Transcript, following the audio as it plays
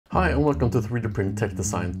Hi and welcome to 3D Print Tech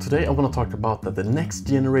Design. Today I want to talk about that the next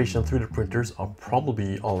generation 3D printers are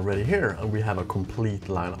probably already here and we have a complete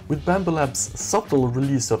lineup. With Bambu Labs' subtle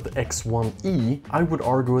release of the X1E, I would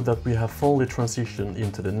argue that we have fully transitioned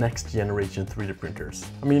into the next generation 3D printers.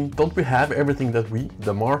 I mean, don't we have everything that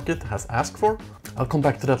the market has asked for? I'll come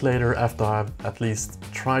back to that later after I've at least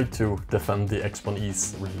tried to defend the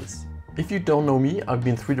X1E's release. If you don't know me, I've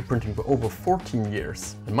been 3D printing for over 14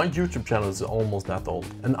 years and my YouTube channel is almost that old.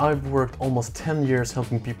 And I've worked almost 10 years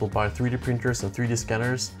helping people buy 3D printers and 3D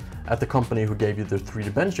scanners at the company who gave you the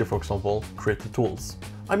 3D Bencher, for example, create the tools.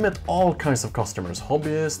 I met all kinds of customers,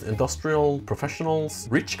 hobbyists, industrial, professionals,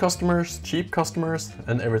 rich customers, cheap customers,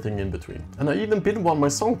 and everything in between. And I even been one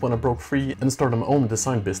myself when I broke free and started my own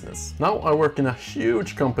design business. Now I work in a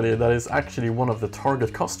huge company that is actually one of the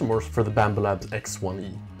target customers for the Bambu Labs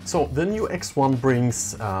X1E. So the new X1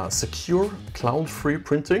 brings secure cloud-free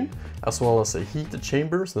printing as well as a heated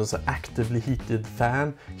chamber, so there's an actively heated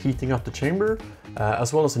fan heating up the chamber,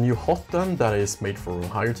 as well as a new hot end that is made for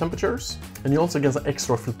higher temperatures. And you also get an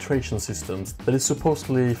extra filtration systems that is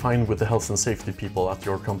supposedly fine with the health and safety people at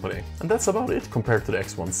your company. And that's about it compared to the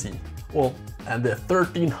X1C. Well, and the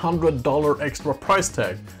 $1,300 extra price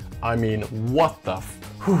tag. I mean, what the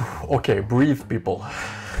Okay, breathe people.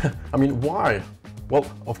 I mean, why? Well,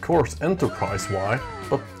 of course, enterprise, why?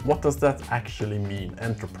 But what does that actually mean,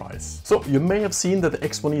 enterprise? So you may have seen that the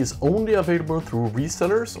X1E is only available through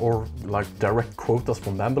resellers or like direct quotas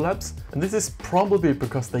from Bambu Labs. And this is probably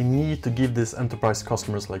because they need to give these enterprise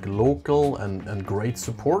customers like local and great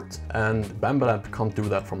support. And Bambu Labs can't do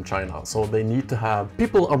that from China. So they need to have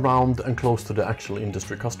people around and close to the actual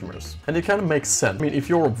industry customers. And it kind of makes sense. I mean, if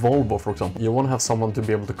you're Volvo, for example, you want to have someone to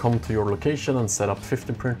be able to come to your location and set up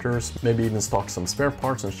 50 printers, maybe even stock some spare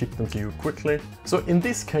parts and ship them to you quickly. So in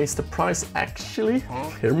this case, the price actually,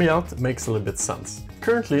 hear me out, makes a little bit sense.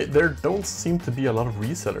 Currently, there don't seem to be a lot of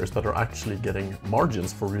resellers that are actually getting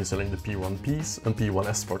margins for reselling the P1Ps and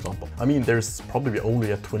P1S, for example. I mean, there's probably only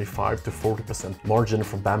a 25 to 40% margin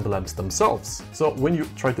from Bambu Labs themselves. So when you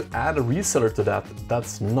try to add a reseller to that,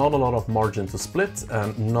 that's not a lot of margin to split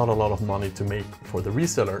and not a lot of money to make for the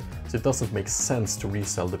reseller. So it doesn't make sense to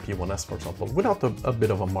resell the P1S, for example, without a bit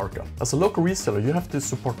of a markup. As a local reseller, you have to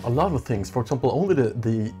support a lot of things. For example, only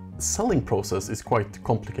the selling process is quite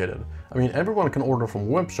complicated. I mean, everyone can order from a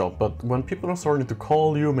web shop, but when people are starting to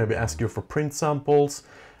call you, maybe ask you for print samples,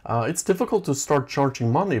 it's difficult to start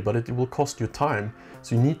charging money, but it will cost you time.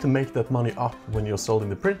 So you need to make that money up when you're selling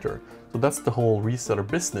the printer. So that's the whole reseller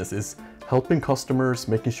business, is helping customers,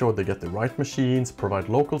 making sure they get the right machines, provide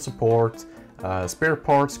local support, spare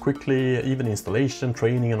parts quickly, even installation,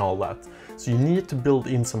 training and all that. So you need to build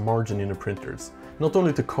in some margin in the printers. Not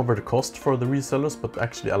only to cover the cost for the resellers, but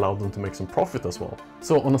actually allow them to make some profit as well.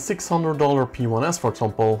 So on a $600 P1S, for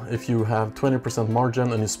example, if you have 20%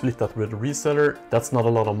 margin and you split that with a reseller, that's not a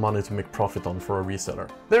lot of money to make profit on for a reseller.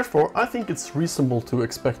 Therefore, I think it's reasonable to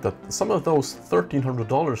expect that some of those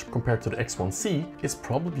 $1,300 compared to the X1C is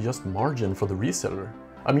probably just margin for the reseller.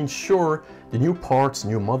 I mean, sure, the new parts,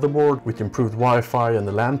 new motherboard with improved Wi-Fi and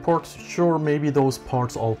the LAN ports, sure, maybe those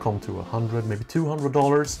parts all come to $100, maybe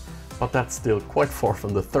 $200, but that's still quite far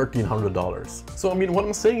from the $1,300. So I mean, what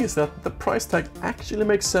I'm saying is that the price tag actually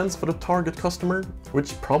makes sense for the target customer,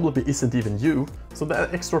 which probably isn't even you. So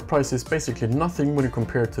that extra price is basically nothing when you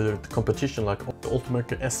compare to the competition like the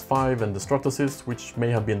Ultimaker S5 and the Stratasys, which may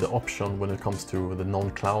have been the option when it comes to the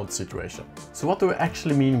non-cloud situation. So what do I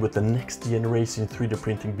actually mean with the next generation 3D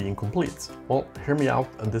printing being complete? Well, hear me out,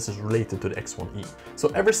 and this is related to the X1E. So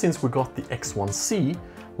ever since we got the X1C,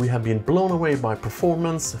 we have been blown away by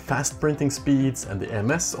performance, fast printing speeds, and the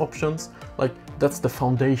MS options. Like, that's the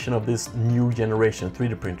foundation of this new generation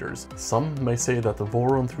 3D printers. Some may say that the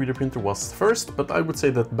Voron 3D printer was first, but I would say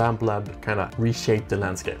that Bambu Lab kind of reshaped the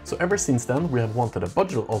landscape. So ever since then, we have wanted a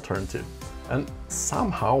budget alternative. And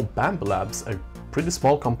somehow Bambu Labs, a pretty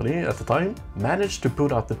small company at the time, managed to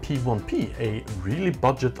put out the P1P, a really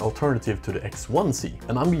budget alternative to the X1C.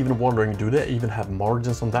 And I'm even wondering, do they even have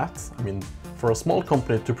margins on that? I mean, for a small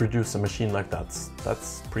company to produce a machine like that,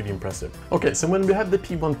 that's pretty impressive. Okay, so when we had the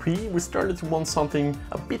P1P, we started to want something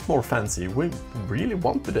a bit more fancy. We really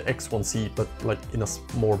wanted the X1C, but like in a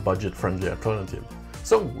more budget-friendly alternative.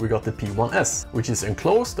 So we got the P1S, which is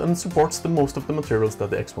enclosed and supports the most of the materials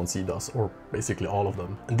that the X1C does, or basically all of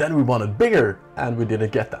them. And then we wanted bigger, and we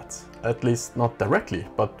didn't get that. At least not directly,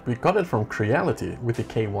 but we got it from Creality with the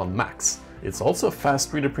K1 Max. It's also a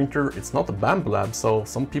fast 3D printer, it's not a Bambu Lab, so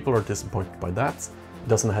some people are disappointed by that.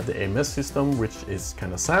 Doesn't have the AMS system, which is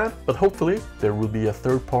kind of sad, but hopefully there will be a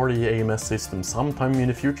third-party AMS system sometime in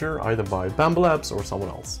the future, either by Bambu Labs or someone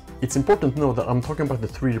else. It's important to know that I'm talking about the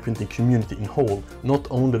 3D printing community in whole, not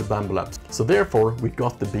only the Bambu Labs. So therefore, we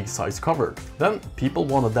got the big size covered. Then people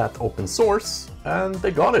wanted that open source, and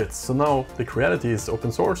they got it. So now the Creality is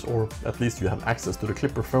open source, or at least you have access to the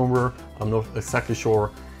Clipper firmware. I'm not exactly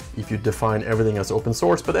sure if you define everything as open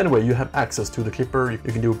source, but anyway, you have access to the Clipper, you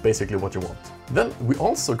can do basically what you want. Then we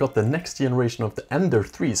also got the next generation of the Ender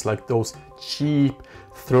 3s, like those cheap,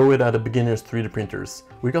 throw it at a beginner's 3D printers.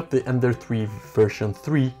 We got the Ender 3 version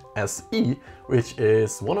 3 SE, which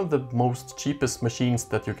is one of the most cheapest machines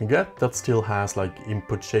that you can get that still has like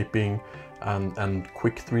input shaping and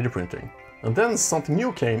quick 3D printing. And then something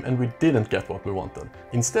new came and we didn't get what we wanted.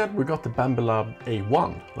 Instead, we got the Bambu Lab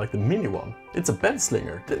A1, like the mini one. It's a bed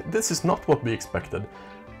slinger. This is not what we expected.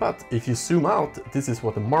 But if you zoom out, this is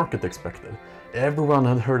what the market expected. Everyone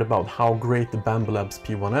had heard about how great the Bambu Labs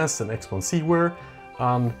P1S and X1C were,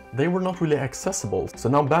 and they were not really accessible. So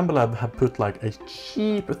now Bambu Lab have put like a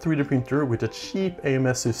cheap 3D printer with a cheap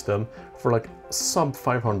AMS system for like sub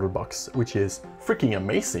 500 bucks, which is freaking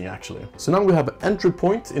amazing actually. So now we have an entry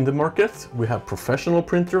point in the market. We have professional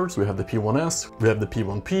printers, we have the P1S, we have the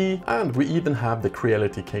P1P, and we even have the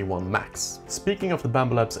Creality K1 Max. Speaking of the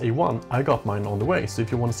Bambu Labs A1, I got mine on the way. So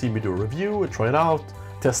if you want to see me do a review, try it out,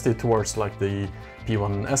 test it towards like the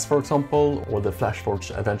P1S for example, or the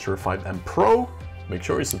Flashforge Adventurer 5M Pro, make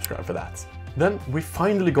sure you subscribe for that. Then we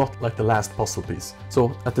finally got like the last puzzle piece.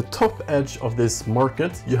 So at the top edge of this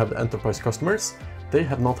market, you have the enterprise customers. They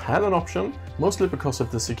have not had an option, mostly because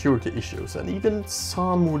of the security issues, and even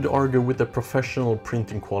some would argue with the professional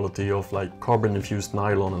printing quality of like carbon-infused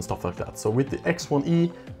nylon and stuff like that. So with the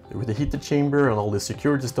X1E, with the heated chamber and all the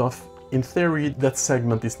security stuff, in theory, that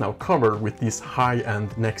segment is now covered with these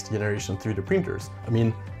high-end next-generation 3D printers. I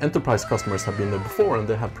mean, enterprise customers have been there before and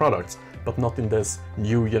they have products, but not in this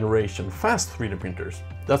new generation fast 3D printers.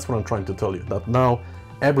 That's what I'm trying to tell you, that now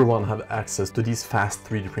everyone have access to these fast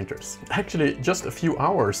 3D printers. Actually, just a few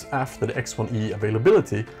hours after the X1E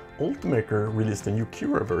availability, Ultimaker released a new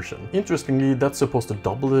Cura version. Interestingly, that's supposed to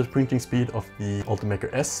double the printing speed of the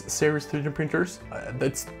Ultimaker S series 3D printers.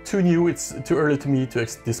 That's too new, it's too early to me to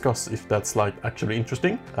discuss if that's like actually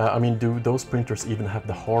interesting. I mean, do those printers even have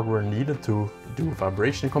the hardware needed to do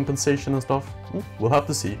vibration compensation and stuff? We'll have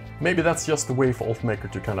to see. Maybe that's just a way for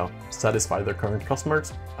Ultimaker to kind of satisfy their current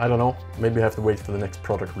customers. I don't know, maybe I have to wait for the next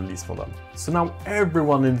product release from them. So now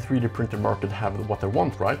everyone in the 3D printer market have what they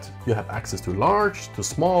want, right? You have access to large, to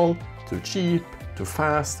small, to cheap, to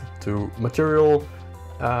fast, to material,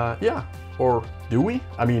 yeah, or do we?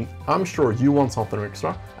 I mean, I'm sure you want something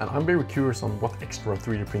extra, and I'm very curious on what extra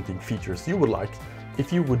 3D printing features you would like.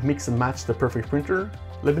 If you would mix and match the perfect printer,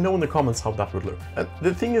 let me know in the comments how that would look.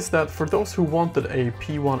 The thing is that for those who wanted a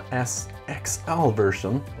P1S XL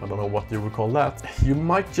version, I don't know what you would call that, you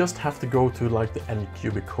might just have to go to like the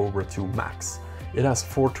Anycubic Cobra 2 Max. It has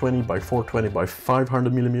 420 by 420 by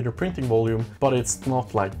 500mm printing volume, but it's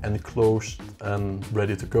not like enclosed and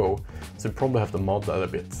ready to go. So you probably have to mod that a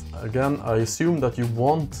bit. Again, I assume that you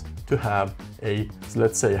want to have a,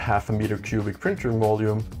 let's say, 0.5 meter cubic printing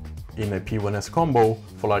volume in a P1S combo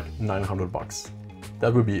for like 900 bucks.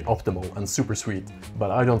 That would be optimal and super sweet, but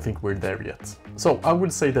I don't think we're there yet. So I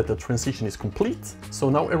would say that the transition is complete, so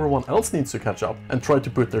now everyone else needs to catch up and try to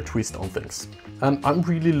put their twist on things. And I'm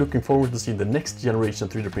really looking forward to seeing the next generation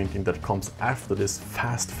 3D printing that comes after this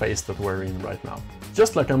fast phase that we're in right now.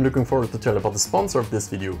 Just like I'm looking forward to tell about the sponsor of this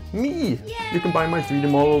video, me! Yay! You can buy my 3D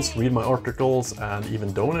models, read my articles, and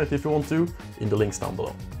even donate if you want to, in the links down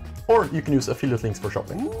below. Or you can use affiliate links for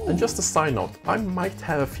shopping. Ooh. And just a side note, I might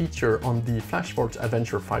have a feature on the Flashforge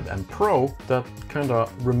Adventurer 5M Pro that kind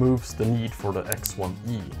of removes the need for the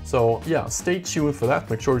X1E. So yeah, stay tuned for that,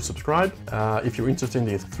 make sure you subscribe. If you're interested in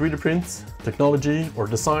the 3D print, technology or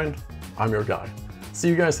design, I'm your guy. See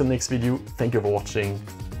you guys in the next video, thank you for watching,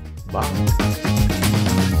 bye.